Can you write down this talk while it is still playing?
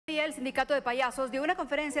El sindicato de payasos dio una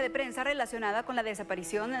conferencia de prensa relacionada con la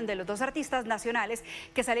desaparición de los dos artistas nacionales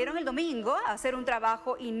que salieron el domingo a hacer un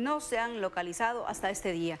trabajo y no se han localizado hasta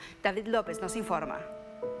este día. David López nos informa.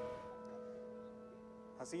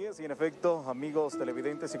 Así es, y en efecto, amigos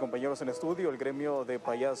televidentes y compañeros en estudio, el gremio de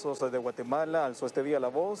payasos de Guatemala alzó este día la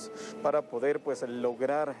voz para poder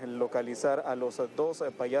lograr localizar a los dos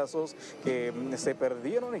payasos que se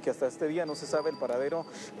perdieron y que hasta este día no se sabe el paradero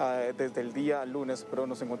desde el día lunes, pero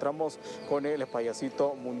nos encontramos con el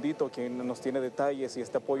payasito Mundito, quien nos tiene detalles y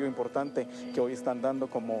este apoyo importante que hoy están dando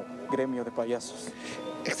como gremio de payasos.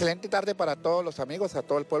 Excelente tarde para todos los amigos, a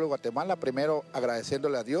todo el pueblo de Guatemala. Primero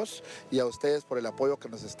agradeciéndole a Dios y a ustedes por el apoyo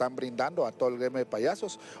que nos están brindando a todo el gremio de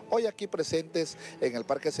payasos. Hoy aquí presentes en el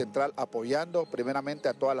Parque Central apoyando primeramente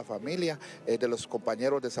a toda la familia de los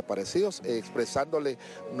compañeros desaparecidos, expresándole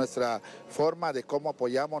nuestra forma de cómo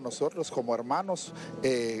apoyamos nosotros como hermanos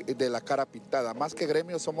de la cara pintada. Más que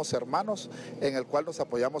gremio somos hermanos en el cual nos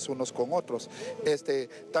apoyamos unos con otros.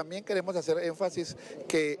 También queremos hacer énfasis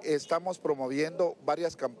que estamos promoviendo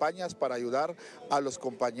varias campañas para ayudar a los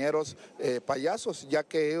compañeros payasos, ya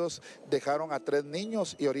que ellos dejaron a 3 niños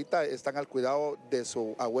y ahorita están al cuidado de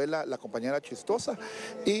su abuela, la compañera Chistosa,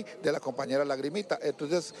 y de la compañera Lagrimita.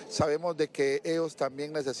 Entonces sabemos de que ellos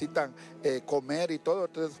también necesitan comer y todo.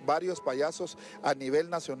 Entonces varios payasos a nivel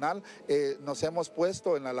nacional nos hemos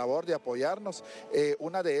puesto en la labor de apoyarnos.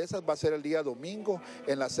 Una de esas va a ser el día domingo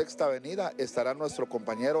en la 6ª Avenida. Estará nuestro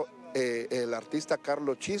compañero el artista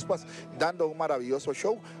Carlos Chispas dando un maravilloso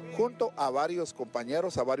show junto a varios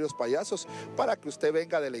compañeros, a varios payasos, para que usted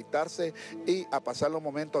venga a deleitarse y a pasar un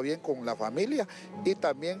momento bien con la familia. Y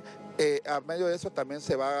también a medio de eso también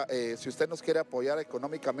se va, si usted nos quiere apoyar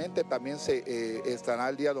económicamente, también se estará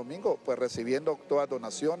el día domingo pues recibiendo todas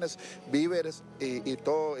donaciones, víveres y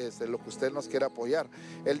todo lo que usted nos quiera apoyar.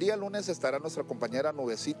 El día lunes estará nuestra compañera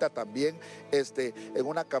Nubecita también en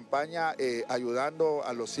una campaña ayudando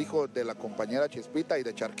a los hijos de la compañera Chispita y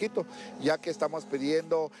de Charquito, ya que estamos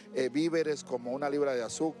pidiendo víveres como 1 libra de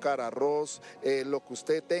azúcar, arroz, lo que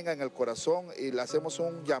usted tenga en el corazón, y le hacemos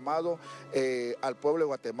un llamado al pueblo de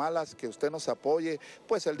Guatemala que usted nos apoye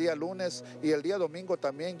pues el día lunes y el día domingo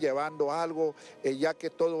también llevando algo, ya que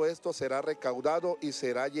todo esto será recaudado y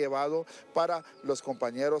será llevado para los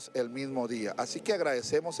compañeros el mismo día. Así que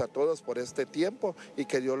agradecemos a todos por este tiempo y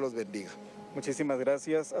que Dios los bendiga. Muchísimas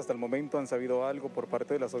gracias. ¿Hasta el momento han sabido algo por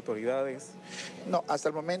parte de las autoridades? No, hasta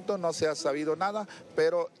el momento no se ha sabido nada,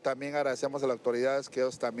 pero también agradecemos a las autoridades que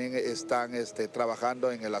ellos también están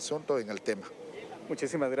trabajando en el asunto, en el tema.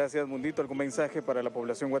 Muchísimas gracias, Mundito. ¿Algún mensaje para la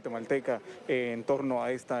población guatemalteca en torno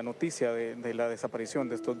a esta noticia de la desaparición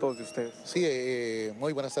de estos dos de ustedes? Sí,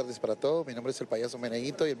 muy buenas tardes para todos. Mi nombre es el payaso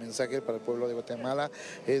Meneguito y el mensaje para el pueblo de Guatemala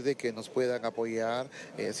es de que nos puedan apoyar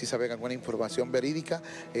si saben alguna información verídica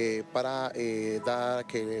para dar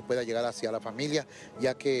que pueda llegar hacia la familia,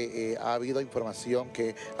 ya que ha habido información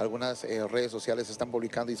que algunas redes sociales están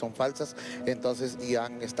publicando y son falsas, entonces y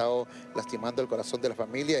han estado lastimando el corazón de la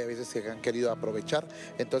familia y a veces se han querido aprovechar.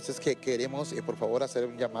 Entonces que queremos por favor hacer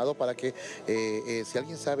un llamado para que si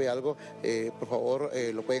alguien sabe algo, por favor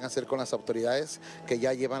lo pueden hacer con las autoridades que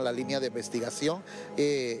ya llevan la línea de investigación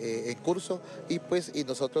en curso, y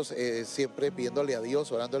nosotros siempre pidiéndole a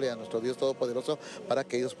Dios, orándole a nuestro Dios Todopoderoso para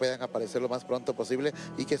que ellos puedan aparecer lo más pronto posible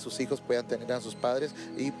y que sus hijos puedan tener a sus padres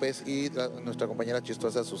y nuestra compañera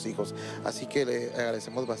Chistosa a sus hijos. Así que le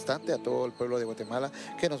agradecemos bastante a todo el pueblo de Guatemala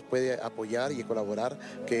que nos puede apoyar y colaborar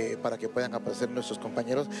para que puedan aparecer nuestros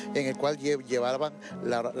compañeros, en el cual llevaban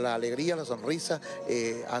la alegría, la sonrisa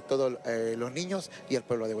a todos los niños y al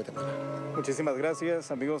pueblo de Guatemala. Muchísimas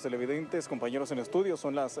gracias, amigos televidentes, compañeros en estudio.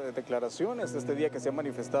 Son las declaraciones de este día que se ha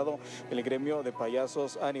manifestado el gremio de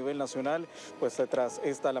payasos a nivel nacional, pues tras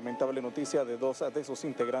esta lamentable noticia de 2 de sus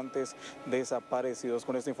integrantes desaparecidos.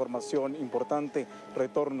 Con esta información importante,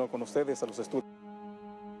 retorno con ustedes a los estudios.